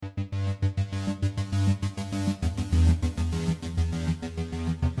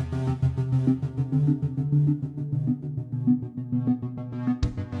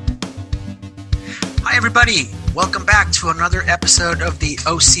Hi, everybody. Welcome back to another episode of the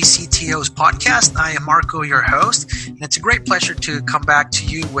OCCTO's podcast. I am Marco, your host, and it's a great pleasure to come back to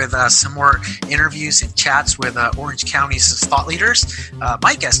you with some more interviews and chats with Orange County's thought leaders.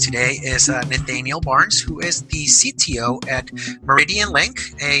 My guest today is Nathaniel Barnes, who is the CTO at Meridian Link,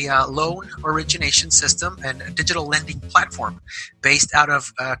 a loan origination system and digital lending platform based out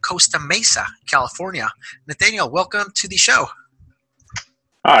of Costa Mesa, California. Nathaniel, welcome to the show.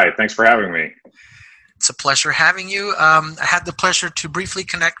 Hi, thanks for having me. It's a pleasure having you. I had the pleasure to briefly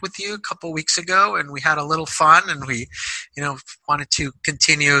connect with you a couple of weeks ago, and we had a little fun, and we, wanted to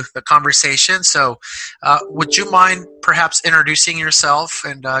continue the conversation. So, would you mind perhaps introducing yourself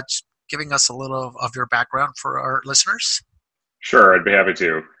and just giving us a little of your background for our listeners? Sure, I'd be happy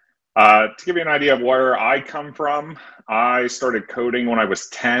to. To give you an idea of where I come from, I started coding when I was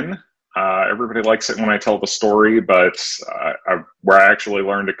 10. Everybody likes it when I tell the story, but where I actually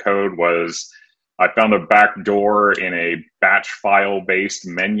learned to code was I found a back door in a batch file-based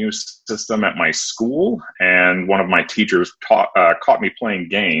menu system at my school, and one of my teachers caught me playing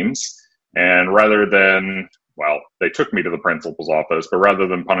games. And rather than, they took me to the principal's office, but rather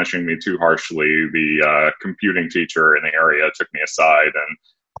than punishing me too harshly, the computing teacher in the area took me aside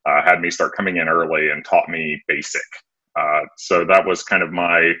and had me start coming in early and taught me BASIC. So that was kind of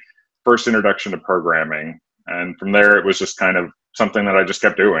my first introduction to programming. And from there, it was just kind of something that I just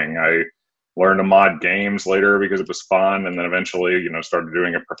kept doing. I learned to mod games later because it was fun, and then eventually, started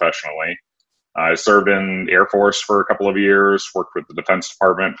doing it professionally. I served in the Air Force for a couple of years, worked with the Defense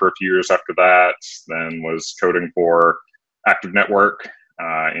Department for a few years after that, then was coding for Active Network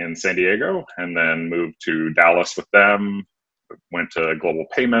in San Diego, and then moved to Dallas with them, went to Global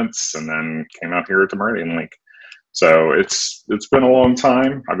Payments, and then came out here to Meridian Link. So it's been a long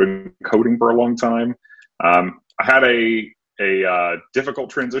time. I've been coding for a long time. I had a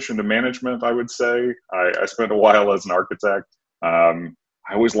difficult transition to management, I would say. I spent a while as an architect.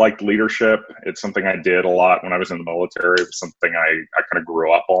 I always liked leadership. It's something I did a lot when I was in the military. It was something I kind of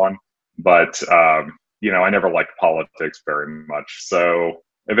grew up on. But, I never liked politics very much. So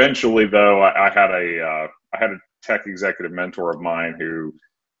eventually, though, I had a tech executive mentor of mine who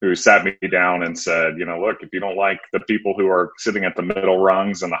sat me down and said, look, if you don't like the people who are sitting at the middle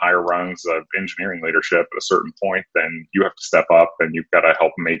rungs and the higher rungs of engineering leadership at a certain point, then you have to step up and you've got to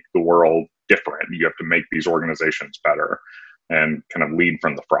help make the world different. You have to make these organizations better and kind of lead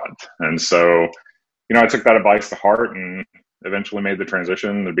from the front. And so, I took that advice to heart and eventually made the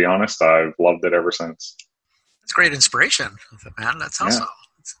transition. To be honest, I've loved it ever since. It's great inspiration, man. That's awesome.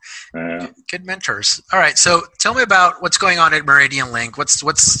 Yeah. Good mentors. All right. So tell me about what's going on at Meridian Link.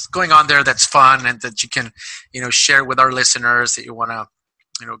 What's going on there that's fun and that you can, share with our listeners that you want to,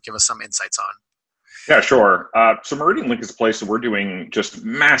 give us some insights on. Yeah, sure. So Meridian Link is a place that we're doing just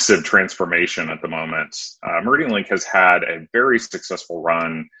massive transformation at the moment. Meridian Link has had a very successful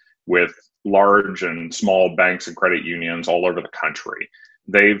run with large and small banks and credit unions all over the country.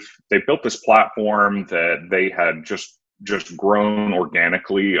 They've built this platform that they had just grown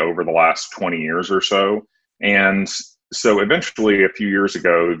organically over the last 20 years or so. And so eventually a few years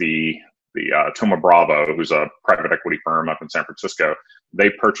ago, the Thoma Bravo, who's a private equity firm up in San Francisco,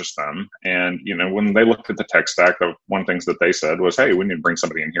 they purchased them. And, when they looked at the tech stack, one of the things that they said was, hey, we need to bring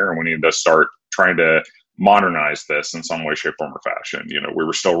somebody in here and we need to start trying to modernize this in some way, shape, form, or fashion. We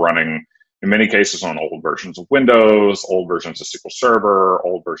were still running, in many cases, on old versions of Windows, old versions of SQL Server,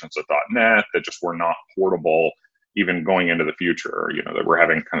 old versions of .NET that just were not portable even going into the future, that we're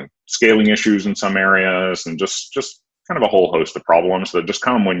having kind of scaling issues in some areas and just kind of a whole host of problems that just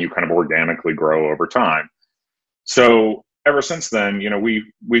come when you kind of organically grow over time. So ever since then,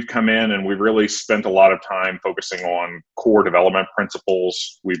 we've come in and we've really spent a lot of time focusing on core development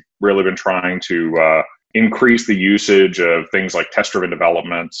principles. We've really been trying to increase the usage of things like test-driven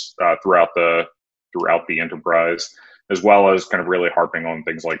development throughout the enterprise, as well as kind of really harping on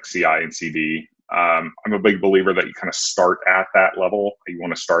things like CI and CD. I'm a big believer that you kind of start at that level. You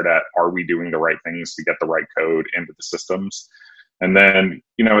want to start at, are we doing the right things to get the right code into the systems? And then,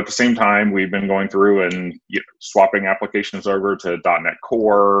 at the same time, we've been going through and swapping applications over to .NET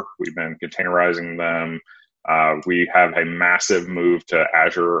Core. We've been containerizing them. We have a massive move to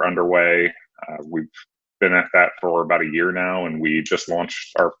Azure underway. We've been at that for about a year now, and we just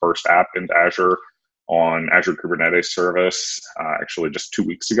launched our first app into Azure on Azure Kubernetes Service, actually just 2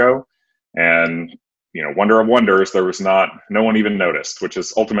 weeks ago. And, wonder of wonders, there was no one even noticed, which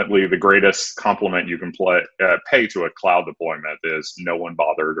is ultimately the greatest compliment you can pay to a cloud deployment is no one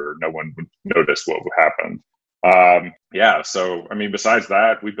bothered or no one noticed what happened. Yeah, so I mean, besides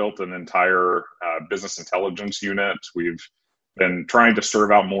that, we built an entire business intelligence unit. We've been trying to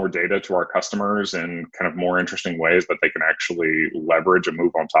serve out more data to our customers in kind of more interesting ways that they can actually leverage and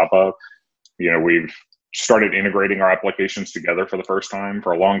move on top of. We've started integrating our applications together for the first time.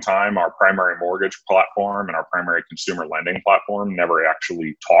 For a long time, our primary mortgage platform and our primary consumer lending platform never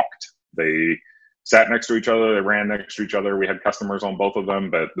actually talked. They sat next to each other, they ran next to each other. We had customers on both of them,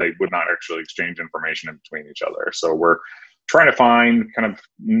 but they would not actually exchange information in between each other. So we're trying to find kind of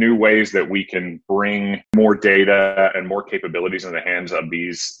new ways that we can bring more data and more capabilities in the hands of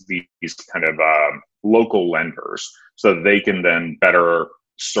these kind of local lenders so that they can then better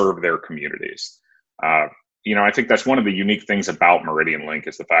serve their communities. I think that's one of the unique things about Meridian Link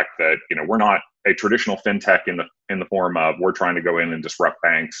is the fact that, we're not a traditional fintech in the form of we're trying to go in and disrupt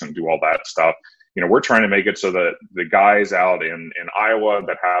banks and do all that stuff. We're trying to make it so that the guys out in Iowa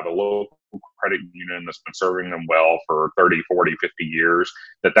that have a local credit union that's been serving them well for 30, 40, 50 years,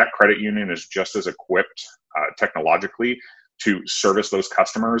 that credit union is just as equipped technologically to service those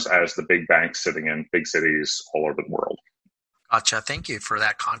customers as the big banks sitting in big cities all over the world. Gotcha. Thank you for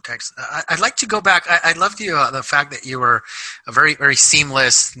that context. I'd like to go back. I loved the fact that you were a very, very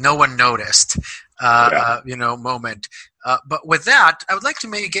seamless, no one noticed, moment. But with that, I would like to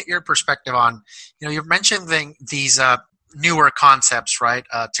maybe get your perspective on, you're mentioning these newer concepts, right?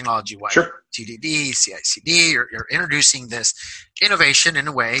 Technology-wise, sure. TDD, CI/CD. You're introducing this innovation in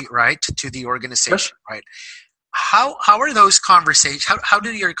a way, right, to the organization, sure. right? How are those conversations? How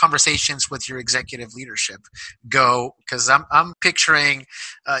do your conversations with your executive leadership go? Because I'm picturing,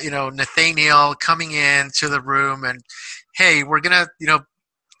 Nathaniel coming into the room and, hey, we're gonna,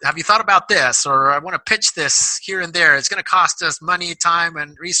 have you thought about this? Or I want to pitch this here and there. It's going to cost us money, time,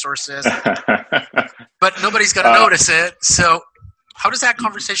 and resources, but nobody's going to notice it. So, how does that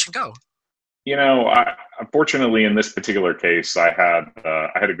conversation go? Unfortunately, in this particular case, I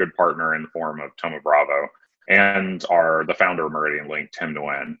had a good partner in the form of Toma Bravo and the founder of Meridian Link, Tim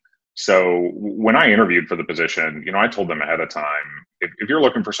Nguyen. So when I interviewed for the position, I told them ahead of time, if you're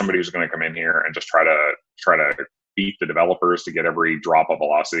looking for somebody who's going to come in here and just try to beat the developers to get every drop of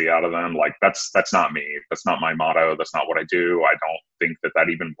velocity out of them, like that's not me. That's not my motto. That's not what I do. I don't think that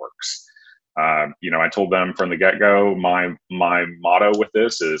even works. I told them from the get-go, my motto with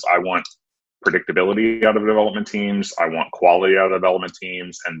this is I want predictability out of development teams. I want quality out of development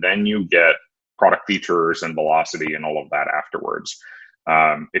teams. And then you get product features and velocity and all of that afterwards.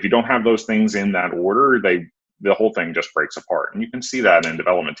 If you don't have those things in that order, the whole thing just breaks apart. And you can see that in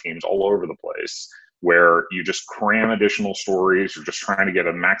development teams all over the place, where you just cram additional stories. You're just trying to get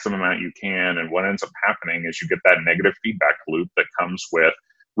a maximum amount you can. And what ends up happening is you get that negative feedback loop that comes with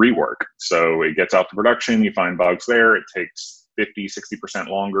rework. So it gets out to production, you find bugs there. It takes 50, 60%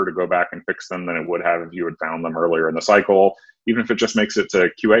 longer to go back and fix them than it would have if you had found them earlier in the cycle. Even if it just makes it to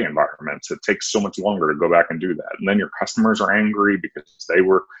QA environments, it takes so much longer to go back and do that. And then your customers are angry because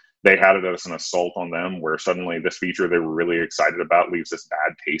they had it as an assault on them, where suddenly this feature they were really excited about leaves this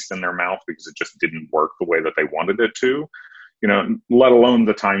bad taste in their mouth because it just didn't work the way that they wanted it to. Let alone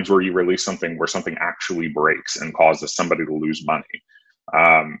the times where you release something where something actually breaks and causes somebody to lose money.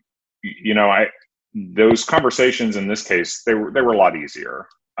 Those conversations in this case, they were a lot easier.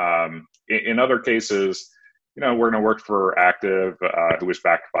 In other cases, when I worked for Active, who was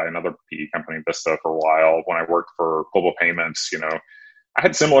backed by another PE company, Vista, for a while, when I worked for Global Payments, I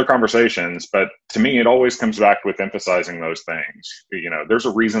had similar conversations, but to me, it always comes back with emphasizing those things. There's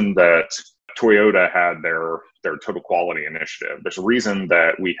a reason that Toyota had their total quality initiative. There's a reason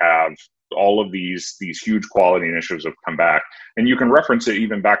that we have all of these huge quality initiatives have come back. And you can reference it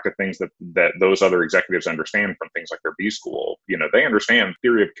even back to things that those other executives understand from things like their B school. They understand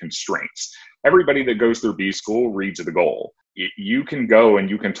theory of constraints. Everybody that goes through B school reads the goal. You can go and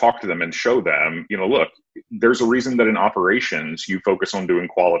you can talk to them and show them, look, there's a reason that in operations you focus on doing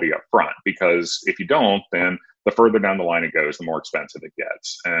quality up front, because if you don't, then the further down the line it goes, the more expensive it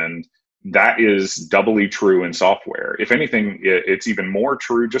gets. And that is doubly true in software. If anything, it's even more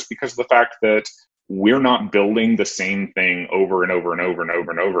true just because of the fact that we're not building the same thing over and over and over and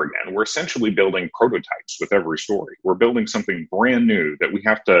over and over again. We're essentially building prototypes with every story. We're building something brand new that we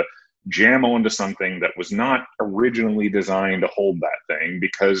have to jam onto something that was not originally designed to hold that thing,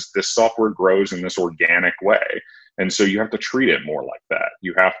 because this software grows in this organic way. And so you have to treat it more like that.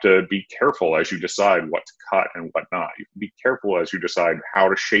 You have to be careful as you decide what to cut and what not. You have to be careful as you decide how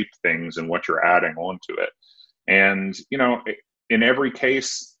to shape things and what you're adding onto it. And, in every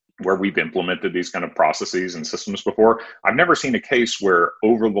case where we've implemented these kind of processes and systems before, I've never seen a case where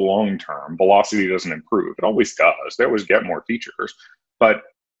over the long term, velocity doesn't improve. It always does. They always get more features. But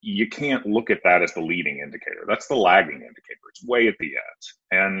you can't look at that as the leading indicator. That's the lagging indicator. It's way at the end.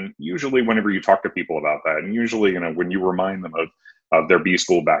 And usually whenever you talk to people about that, and usually, when you remind them of their B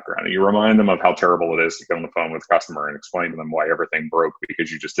school background, and you remind them of how terrible it is to get on the phone with a customer and explain to them why everything broke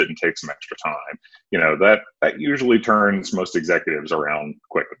because you just didn't take some extra time, that usually turns most executives around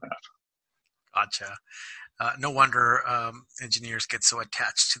quick enough. Gotcha. No wonder engineers get so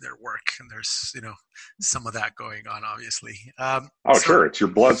attached to their work, and there's some of that going on, obviously. Sure, it's your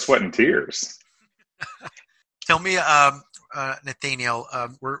blood, sweat, and tears. Tell me, Nathaniel,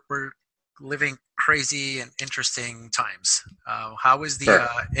 we're living crazy and interesting times. How is the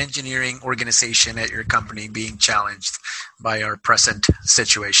engineering organization at your company being challenged by our present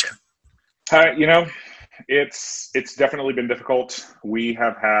situation? It's definitely been difficult. We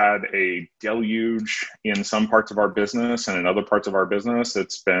have had a deluge in some parts of our business, and in other parts of our business,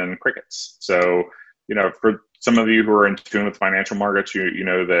 it's been crickets. So, for some of you who are in tune with financial markets, you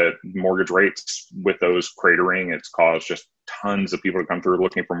know that mortgage rates, with those cratering, it's caused just tons of people to come through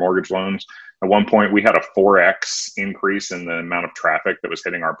looking for mortgage loans. At one point, we had a 4x increase in the amount of traffic that was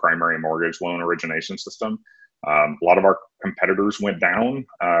hitting our primary mortgage loan origination system. A lot of our competitors went down.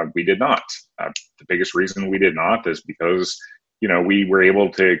 We did not. The biggest reason we did not is because, we were able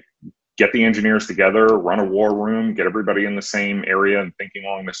to get the engineers together, run a war room, get everybody in the same area and thinking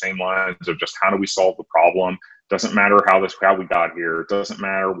along the same lines of just how do we solve the problem. Doesn't matter how we got here. It doesn't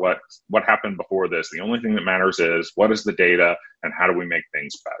matter what happened before this. The only thing that matters is what is the data and how do we make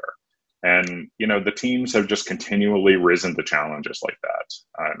things better. And, the teams have just continually risen to challenges like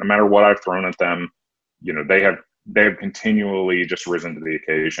that. No matter what I've thrown at them, they have continually just risen to the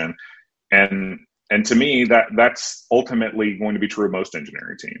occasion. And to me, that's ultimately going to be true of most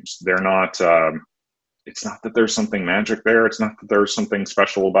engineering teams. They're not, it's not that there's something magic there. It's not that there's something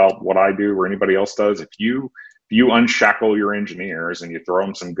special about what I do or anybody else does. If you unshackle your engineers and you throw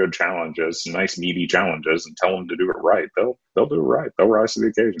them some good challenges, some nice meaty challenges, and tell them to do it right, they'll do it right. They'll rise to the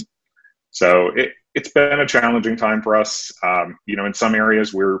occasion. So it's been a challenging time for us. In some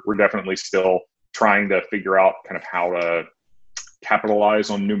areas we're definitely still trying to figure out kind of how to capitalize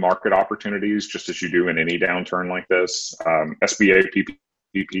on new market opportunities, just as you do in any downturn like this. SBA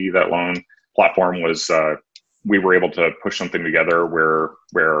PPP, that loan platform was, we were able to push something together where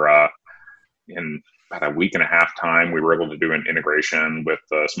in about a week and a half time, we were able to do an integration with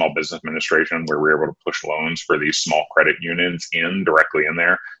the Small Business Administration where we were able to push loans for these small credit unions directly in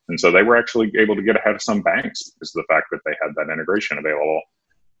there. And so they were actually able to get ahead of some banks because of the fact that they had that integration available.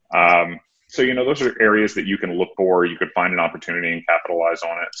 So, those are areas that you can look for. You could find an opportunity and capitalize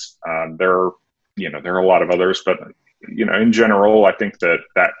on it. There are a lot of others, but, in general, I think that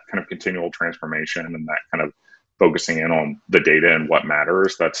kind of continual transformation and that kind of focusing in on the data and what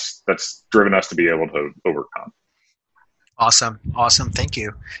matters, that's driven us to be able to overcome. Awesome. Thank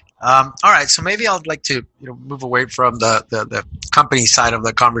you. All right. So maybe I'd like to move away from the company side of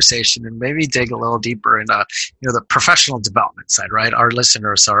the conversation and maybe dig a little deeper in the professional development side, right? Our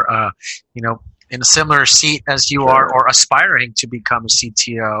listeners are in a similar seat as you are or aspiring to become a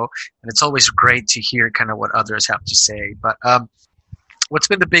CTO, and it's always great to hear kind of what others have to say. But what's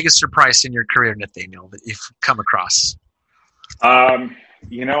been the biggest surprise in your career, Nathaniel, that you've come across?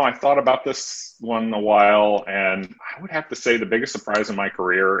 I thought about this one a while, and I would have to say the biggest surprise in my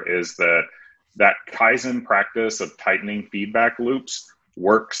career is that Kaizen practice of tightening feedback loops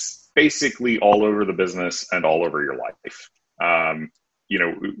works basically all over the business and all over your life.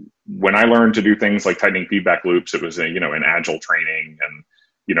 When I learned to do things like tightening feedback loops, it was in agile training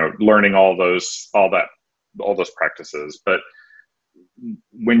and learning all those practices. But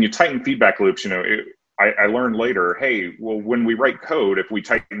when you tighten feedback loops, I learned later, hey, well, when we write code, if we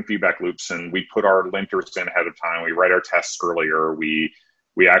tighten feedback loops and we put our linters in ahead of time, we write our tests earlier, we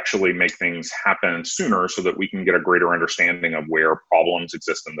actually make things happen sooner so that we can get a greater understanding of where problems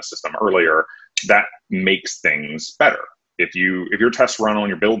exist in the system earlier. That makes things better. If your tests run on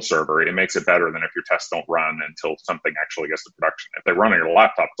your build server, it makes it better than if your tests don't run until something actually gets to production. If they run on your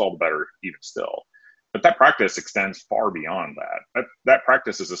laptop, it's all the better even still. But that practice extends far beyond that. That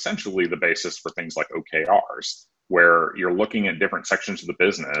practice is essentially the basis for things like OKRs, where you're looking at different sections of the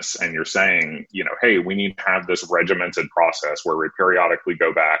business and you're saying, hey, we need to have this regimented process where we periodically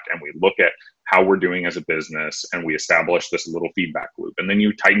go back and we look at how we're doing as a business and we establish this little feedback loop. And then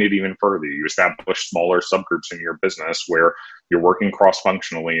you tighten it even further. You establish smaller subgroups in your business where you're working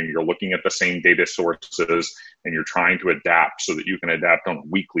cross-functionally and you're looking at the same data sources and you're trying to adapt so that you can adapt on a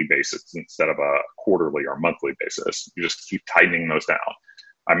weekly basis instead of a quarterly or monthly basis. You just keep tightening those down.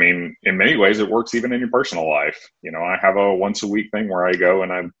 I mean, in many ways, it works even in your personal life. I have a once a week thing where I go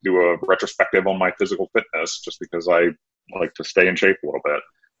and I do a retrospective on my physical fitness just because I like to stay in shape a little bit.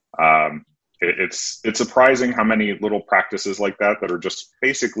 It's surprising how many little practices like that are just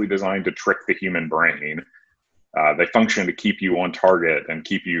basically designed to trick the human brain. They function to keep you on target and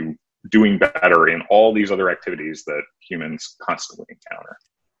keep you doing better in all these other activities that humans constantly encounter.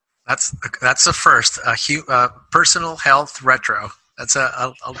 That's the first personal health retro.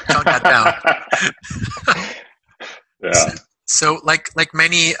 I'll count that down. Yeah. So like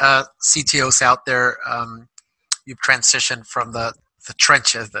many CTOs out there, you've transitioned from the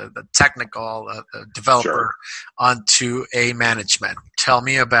trenches, the technical the developer, Sure, onto a management. Tell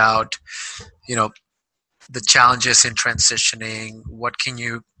me about the challenges in transitioning. What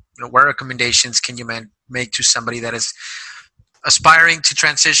what recommendations can you make to somebody that is aspiring to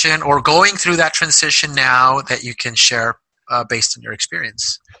transition or going through that transition now that you can share based on your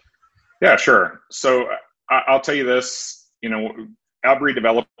experience? Yeah, sure. So I'll tell you this, every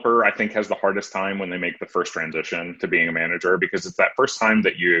developer I think has the hardest time when they make the first transition to being a manager, because it's that first time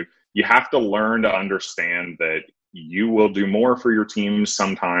that you have to learn to understand that you will do more for your team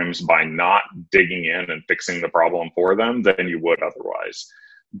sometimes by not digging in and fixing the problem for them than you would otherwise.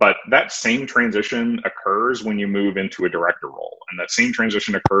 But that same transition occurs when you move into a director role. And that same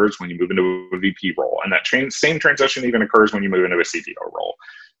transition occurs when you move into a VP role. And that same transition even occurs when you move into a CTO role.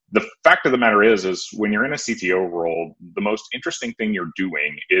 The fact of the matter is when you're in a CTO role, the most interesting thing you're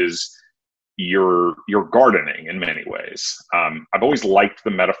doing is you're gardening in many ways. I've always liked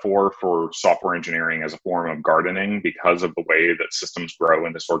the metaphor for software engineering as a form of gardening because of the way that systems grow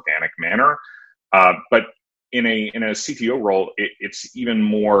in this organic manner. But in a CTO role, it's even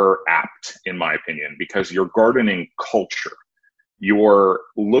more apt, in my opinion, because you're gardening culture. You're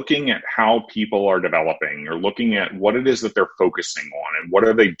looking at how people are developing. You're looking at what it is that they're focusing on and what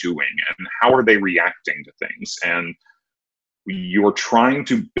are they doing and how are they reacting to things. And you're trying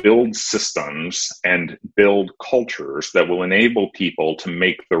to build systems and build cultures that will enable people to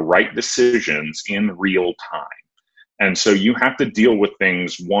make the right decisions in real time. And so you have to deal with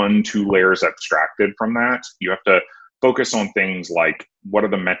things 1-2 layers abstracted from that. You have to focus on things like, what are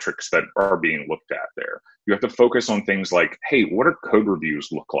the metrics that are being looked at there? You have to focus on things like, hey, what do code reviews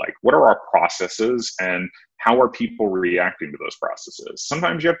look like? What are our processes and how are people reacting to those processes?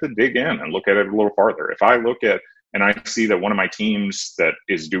 Sometimes you have to dig in and look at it a little farther. If I look at and I see that one of my teams that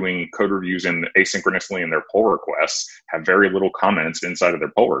is doing code reviews asynchronously in their pull requests have very little comments inside of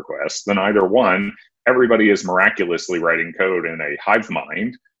their pull requests, then either one, everybody is miraculously writing code in a hive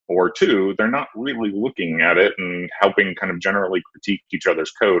mind, or two, they're not really looking at it and helping kind of generally critique each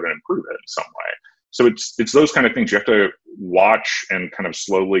other's code and improve it in some way. So it's those kind of things you have to watch and kind of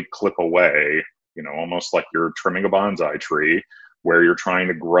slowly clip away, almost like you're trimming a bonsai tree, where you're trying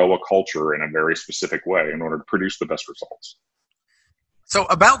to grow a culture in a very specific way in order to produce the best results. So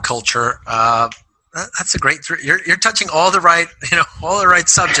about culture, that's a great. You're touching all the right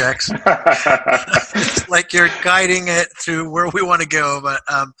subjects. It's like you're guiding it through where we want to go. But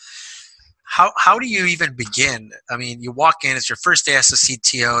how do you even begin? I mean, you walk in. It's your first day as a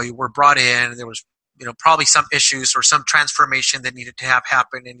CTO. You were brought in. There was probably some issues or some transformation that needed to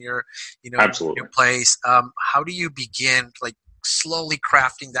happen in your Absolutely. your place. How do you begin? Like slowly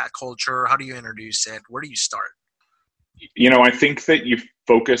crafting that culture? How do you introduce it? Where do you start? I think that you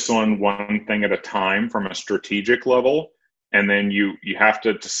focus on one thing at a time from a strategic level, and then you have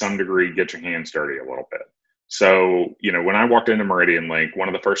to some degree, get your hands dirty a little bit. So, when I walked into Meridian Link, one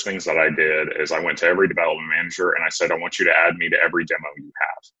of the first things that I did is I went to every development manager and I said, I want you to add me to every demo you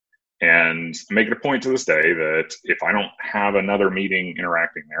have. And make it a point to this day that if I don't have another meeting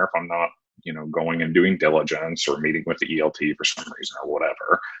interacting there, if I'm not going and doing diligence or meeting with the ELT for some reason or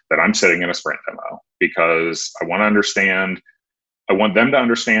whatever, that I'm sitting in a sprint demo, because I want them to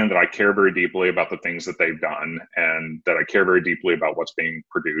understand that I care very deeply about the things that they've done and that I care very deeply about what's being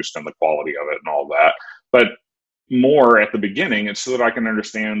produced and the quality of it and all that. But more at the beginning, it's so that I can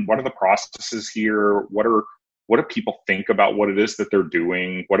understand what are the processes here, what do people think about what it is that they're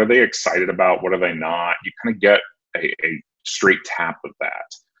doing, what are they excited about, what are they not. You kind of get a straight tap of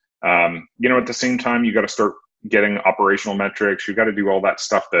that. At the same time, you got to start getting operational metrics. You got to do all that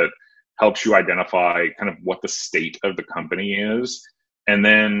stuff that helps you identify kind of what the state of the company is. And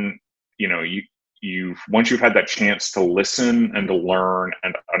then, once you've had that chance to listen and to learn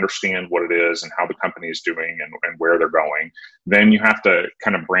and understand what it is and how the company is doing and where they're going, then you have to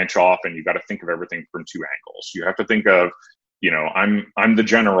kind of branch off and you got to think of everything from two angles. You have to think of, I'm the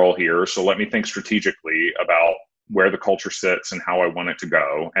general here, so let me think strategically about where the culture sits and how I want it to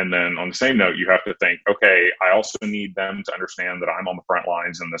go. And then on the same note, you have to think, okay, I also need them to understand that I'm on the front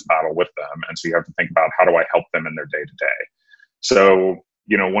lines in this battle with them. And so you have to think about, how do I help them in their day to day? So,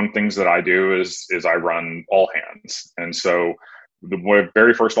 one of the things that I do is I run all hands. And so the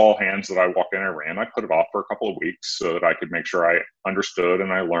very first all hands that I walked in, I ran. I put it off for a couple of weeks so that I could make sure I understood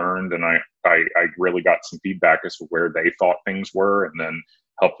and I learned, and I really got some feedback as to where they thought things were, and then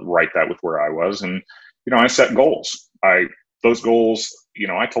helped write that with where I was. And I set goals. Those goals,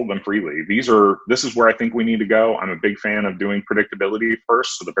 I told them freely. This is where I think we need to go. I'm a big fan of doing predictability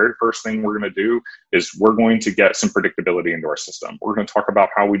first. So the very first thing we're going to do is we're going to get some predictability into our system. We're going to talk about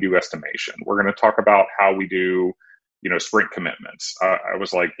how we do estimation. We're going to talk about how we do, sprint commitments. I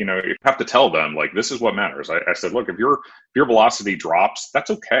was like, you have to tell them, like, this is what matters. I said, look, if your velocity drops,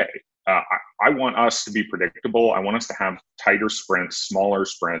 that's okay. I want us to be predictable. I want us to have tighter sprints, smaller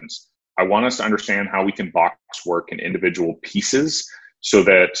sprints. I want us to understand how we can box work in individual pieces so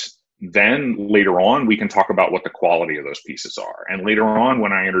that then later on we can talk about what the quality of those pieces are. And later on,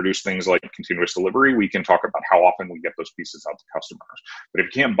 when I introduce things like continuous delivery, we can talk about how often we get those pieces out to customers. But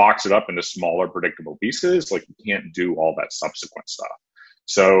if you can't box it up into smaller, predictable pieces, like, you can't do all that subsequent stuff.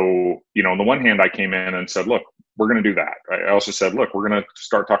 So, on the one hand, I came in and said, look, we're going to do that. I also said, look, we're going to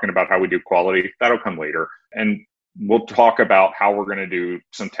start talking about how we do quality. That'll come later. And we'll talk about how we're going to do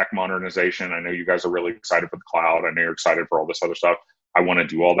some tech modernization. I know you guys are really excited for the cloud. I know you're excited for all this other stuff. I want to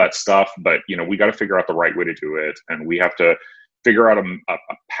do all that stuff, but we got to figure out the right way to do it. And we have to figure out a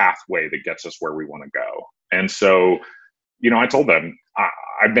pathway that gets us where we want to go. And so, I told them,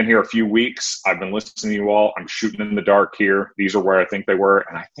 I've been here a few weeks. I've been listening to you all. I'm shooting in the dark here. These are where I think they were.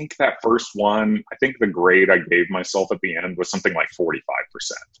 And I think that first one, I think the grade I gave myself at the end was something like 45%.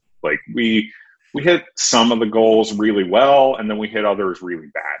 Like, we hit some of the goals really well, and then we hit others really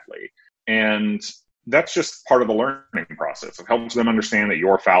badly. And that's just part of the learning process. It helps them understand that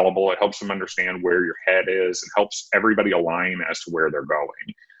you're fallible. It helps them understand where your head is. It helps everybody align as to where they're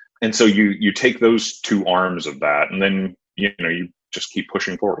going. And so you take those two arms of that, and then you just keep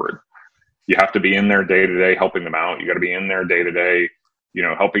pushing forward. You have to be in there day to day, helping them out. You got to be in there day to day,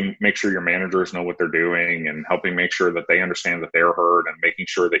 helping make sure your managers know what they're doing, and helping make sure that they understand that they're heard, and making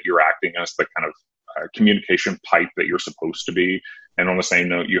sure that you're acting as the kind of communication pipe that you're supposed to be. And on the same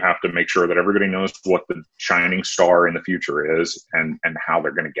note, you have to make sure that everybody knows what the shining star in the future is, and how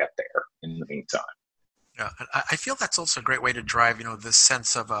they're going to get there in the meantime. Yeah, I feel that's also a great way to drive, this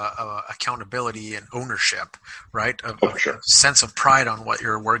sense of accountability and ownership, right? Sure. A sense of pride on what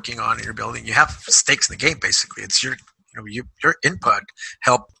you're working on and you're building. You have stakes in the game, basically. It's your input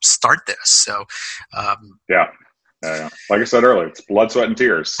helped start this. So, yeah. Like I said earlier, it's blood, sweat, and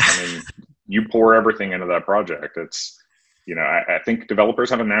tears. I mean, you pour everything into that project. It's, I think developers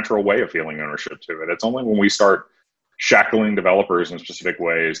have a natural way of feeling ownership to it. It's only when we start shackling developers in specific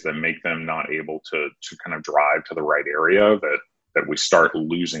ways that make them not able to kind of drive to the right area that we start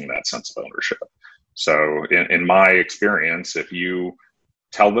losing that sense of ownership. So in my experience, if you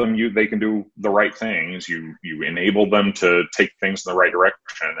tell them they can do the right things, you enable them to take things in the right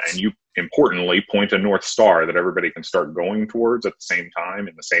direction, and you importantly point a North Star that everybody can start going towards at the same time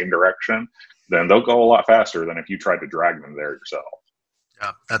in the same direction, then they'll go a lot faster than if you tried to drag them there yourself.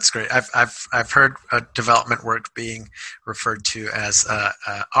 Yeah, that's great. I've heard development work being referred to as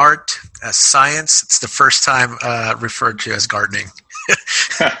art, as science. It's the first time referred to as gardening.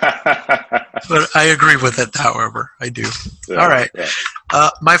 But I agree with it, however. I do. Yeah, all right. Yeah.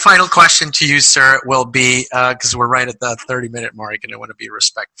 My final question to you, sir, will be, because we're right at the 30-minute mark, and I want to be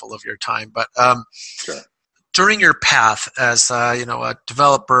respectful of your time. But sure. During your path as a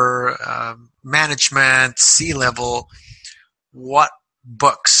developer, management, C-level, what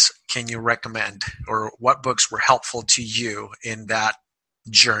books can you recommend, or what books were helpful to you in that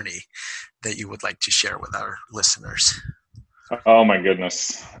journey that you would like to share with our listeners? Oh my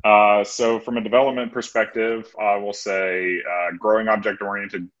goodness. So from a development perspective, I will say Growing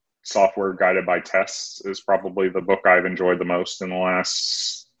Object-Oriented Software Guided by Tests is probably the book I've enjoyed the most in the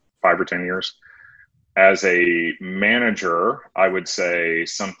last 5 or 10 years. As a manager, I would say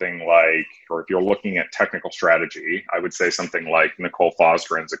something like, or if you're looking at technical strategy, I would say something like Nicole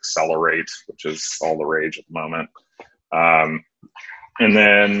Fosdren's Accelerate, which is all the rage at the moment. And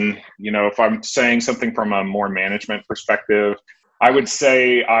then, if I'm saying something from a more management perspective, I would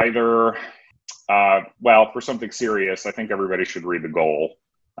say either, for something serious, I think everybody should read The Goal.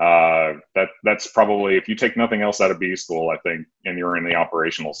 That's probably, if you take nothing else out of B school, I think, and you're in the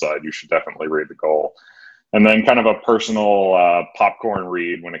operational side, you should definitely read The Goal. And then kind of a personal popcorn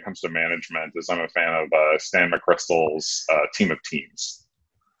read when it comes to management is I'm a fan of Stan McChrystal's Team of Teams.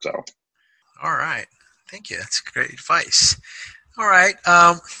 So, all right, thank you. That's great advice. All right.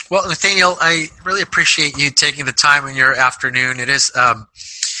 Well, Nathaniel, I really appreciate you taking the time in your afternoon. It is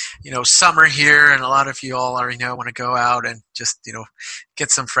summer here, and a lot of you all are, want to go out and just, get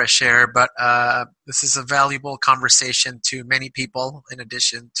some fresh air. But this is a valuable conversation to many people in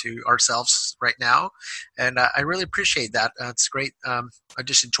addition to ourselves right now. And I really appreciate that. It's a great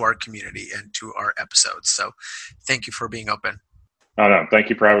addition to our community and to our episodes. So thank you for being open. Oh, no, thank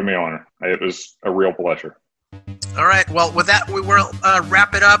you for having me on. It was a real pleasure. All right. Well, with that, we will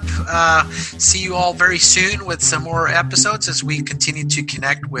wrap it up. See you all very soon with some more episodes as we continue to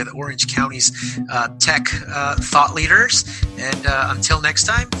connect with Orange County's tech thought leaders. And until next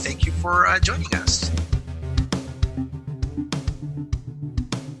time, thank you for joining us.